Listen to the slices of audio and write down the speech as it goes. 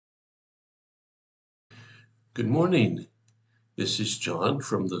Good morning. This is John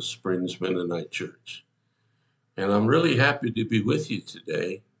from the Springs Mennonite Church, and I'm really happy to be with you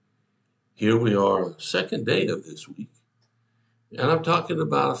today. Here we are, second day of this week, and I'm talking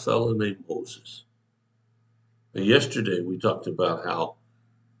about a fellow named Moses. Now, yesterday we talked about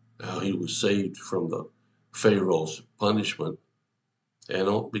how he was saved from the Pharaoh's punishment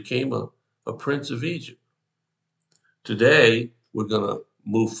and became a prince of Egypt. Today we're going to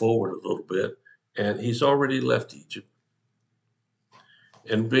move forward a little bit, and he's already left Egypt.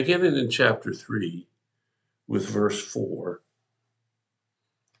 And beginning in chapter 3 with verse 4,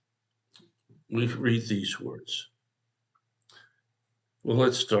 we read these words. Well,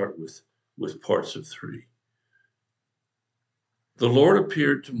 let's start with parts of 3. The Lord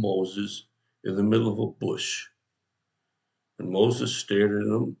appeared to Moses in the middle of a bush, and Moses stared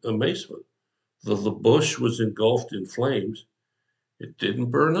in amazement. Though the bush was engulfed in flames, it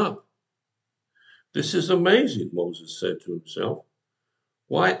didn't burn up. This is amazing, Moses said to himself.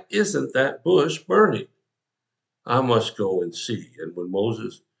 Why isn't that bush burning? I must go and see. And when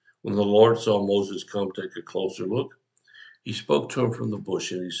the Lord saw Moses come take a closer look, he spoke to him from the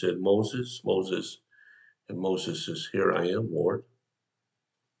bush and he said, Moses, Moses. And Moses says, Here I am, Lord.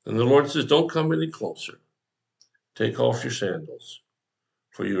 And the Lord says, Don't come any closer. Take off your sandals,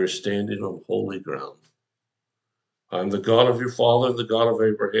 for you are standing on holy ground. I am the God of your father, the God of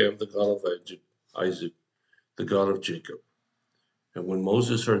Abraham, the God of Isaac, the God of Jacob. And when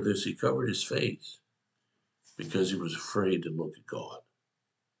Moses heard this, he covered his face because he was afraid to look at God.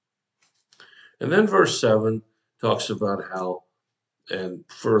 And then verse 7 talks about how, and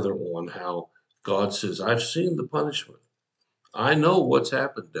further on, how God says, I've seen the punishment. I know what's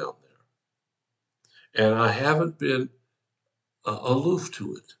happened down there. And I haven't been aloof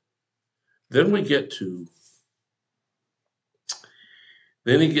to it. Then we get to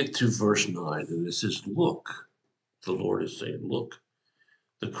verse 9, and it says, Look, the Lord is saying, Look,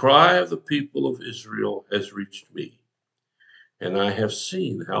 the cry of the people of Israel has reached me, and I have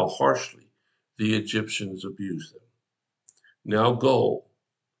seen how harshly the Egyptians abuse them. Now go,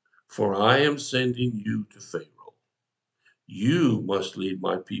 for I am sending you to Pharaoh. You must lead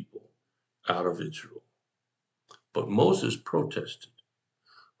my people out of Israel. But Moses protested,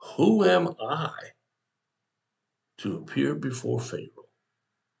 Who am I to appear before Pharaoh?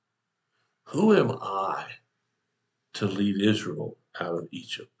 Who am I to lead Israel out of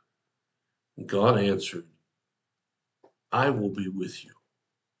Egypt? And God answered, I will be with you.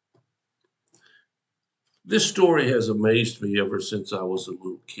 This story has amazed me ever since I was a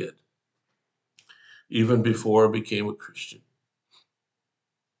little kid, even before I became a Christian.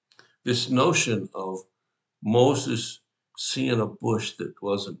 This notion of Moses seeing a bush that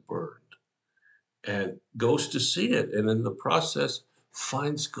wasn't burned and goes to see it, and in the process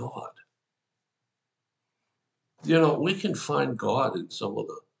finds God. You know, we can find God in some of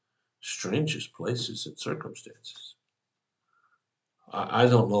the strangest places and circumstances. I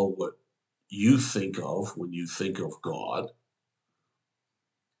don't know what you think of when you think of God.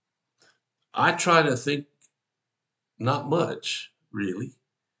 I try to think not much, really,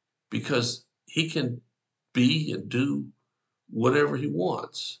 because he can be and do whatever he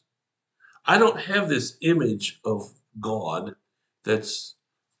wants. I don't have this image of God that's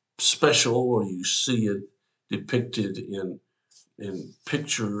special or you see it depicted in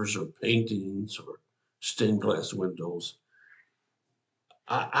pictures or paintings or stained glass windows.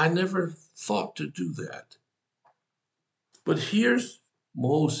 I never thought to do that. But here's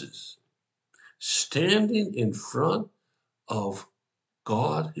Moses standing in front of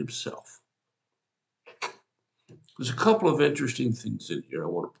God himself. There's a couple of interesting things in here I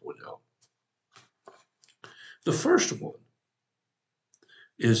want to point out. The first one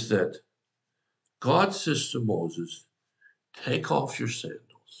is that God says to Moses, Take off your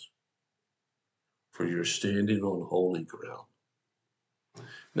sandals, for you're standing on holy ground.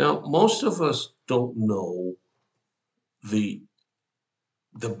 Now, most of us don't know the,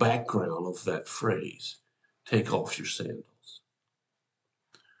 the background of that phrase, take off your sandals.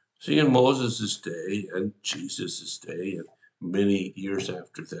 See, in Moses' day and Jesus' day, and many years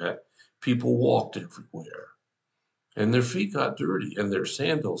after that, people walked everywhere. And their feet got dirty, and their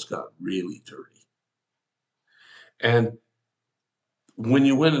sandals got really dirty. And when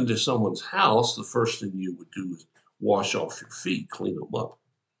you went into someone's house, the first thing you would do is wash off your feet, clean them up.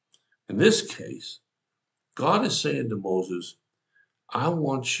 In this case, God is saying to Moses, I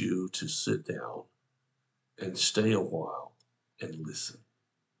want you to sit down and stay a while and listen.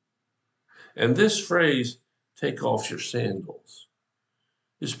 And this phrase, take off your sandals,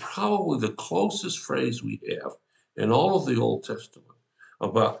 is probably the closest phrase we have in all of the Old Testament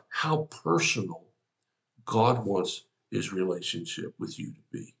about how personal God wants his relationship with you to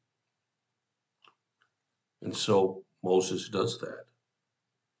be. And so Moses does that.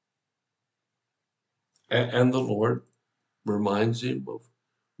 And the Lord reminds him of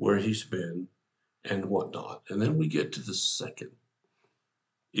where he's been and whatnot. And then we get to the second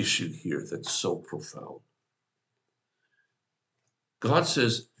issue here that's so profound. God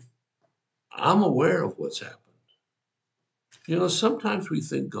says, I'm aware of what's happened. You know, sometimes we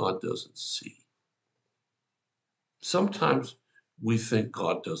think God doesn't see. Sometimes we think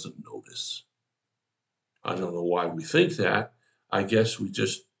God doesn't notice. I don't know why we think that. I guess we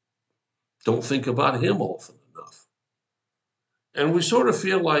just don't think about him often enough. And we sort of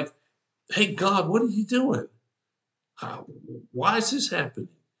feel like, hey, God, what are you doing? Why is this happening?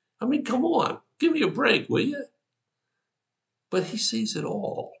 I mean, come on, give me a break, will you? But he sees it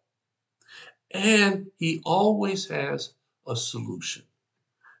all. And he always has a solution.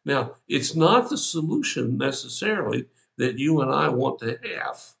 Now, it's not the solution necessarily that you and I want to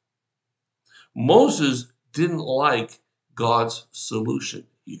have. Moses didn't like God's solution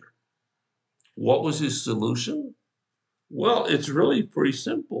here. What was his solution? Well, it's really pretty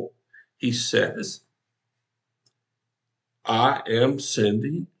simple. He says, I am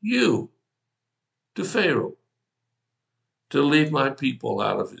sending you to Pharaoh to lead my people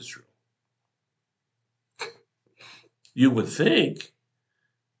out of Israel. You would think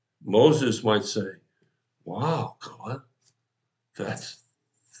Moses might say, wow, God, that's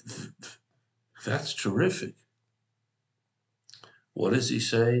terrific. What does he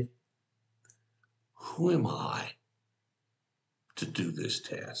say? Who am I to do this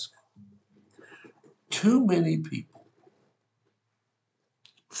task? Too many people,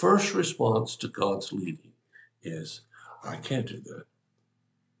 first response to God's leading is, I can't do that.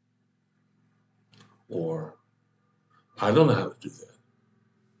 Or, I don't know how to do that.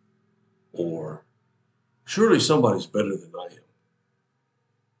 Or, surely somebody's better than I am.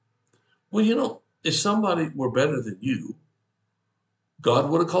 Well, you know, if somebody were better than you, God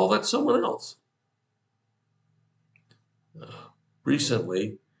would have called that someone else.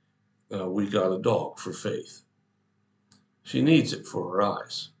 Recently, we got a dog for Faith. She needs it for her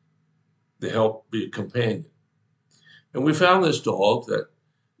eyes. They help be a companion. And we found this dog that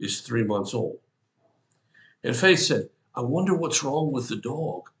is 3 months old. And Faith said, I wonder what's wrong with the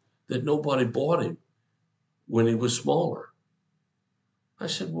dog that nobody bought him when he was smaller. I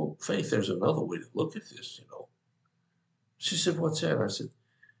said, well, Faith, there's another way to look at this, you know. She said, what's that? I said,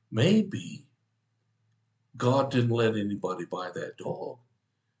 maybe God didn't let anybody buy that dog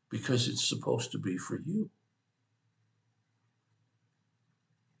because it's supposed to be for you.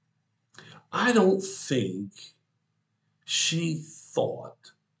 I don't think she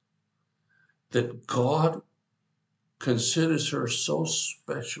thought that God considers her so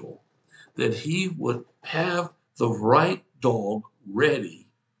special that he would have the right dog ready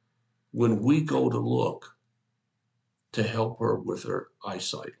when we go to look to help her with her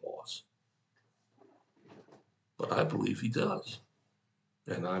eyesight loss. But I believe he does.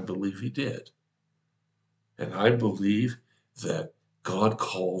 And I believe he did. And I believe that God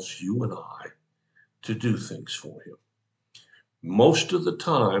calls you and I to do things for him. Most of the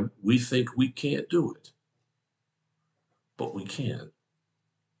time, we think we can't do it, but we can.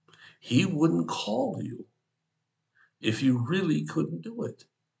 He wouldn't call you if you really couldn't do it.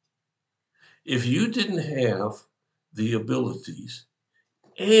 If you didn't have the abilities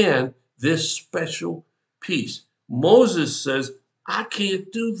and this special piece, Moses says, I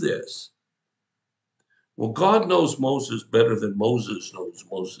can't do this. Well, God knows Moses better than Moses knows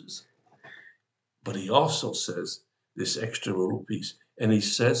Moses. But he also says this extra little piece, and he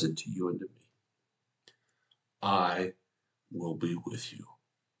says it to you and to me. I will be with you.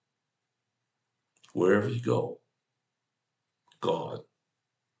 Wherever you go, God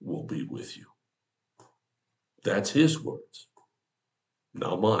will be with you. That's his words,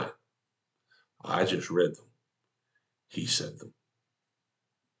 not mine. I just read them. He said them.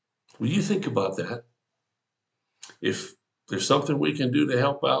 Will you think about that? If there's something we can do to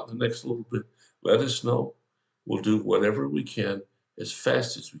help out in the next little bit, let us know. We'll do whatever we can as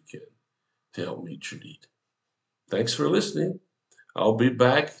fast as we can to help meet your need. Thanks for listening. I'll be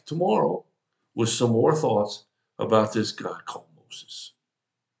back tomorrow with some more thoughts about this God called Moses.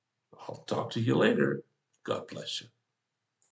 I'll talk to you later. God bless you.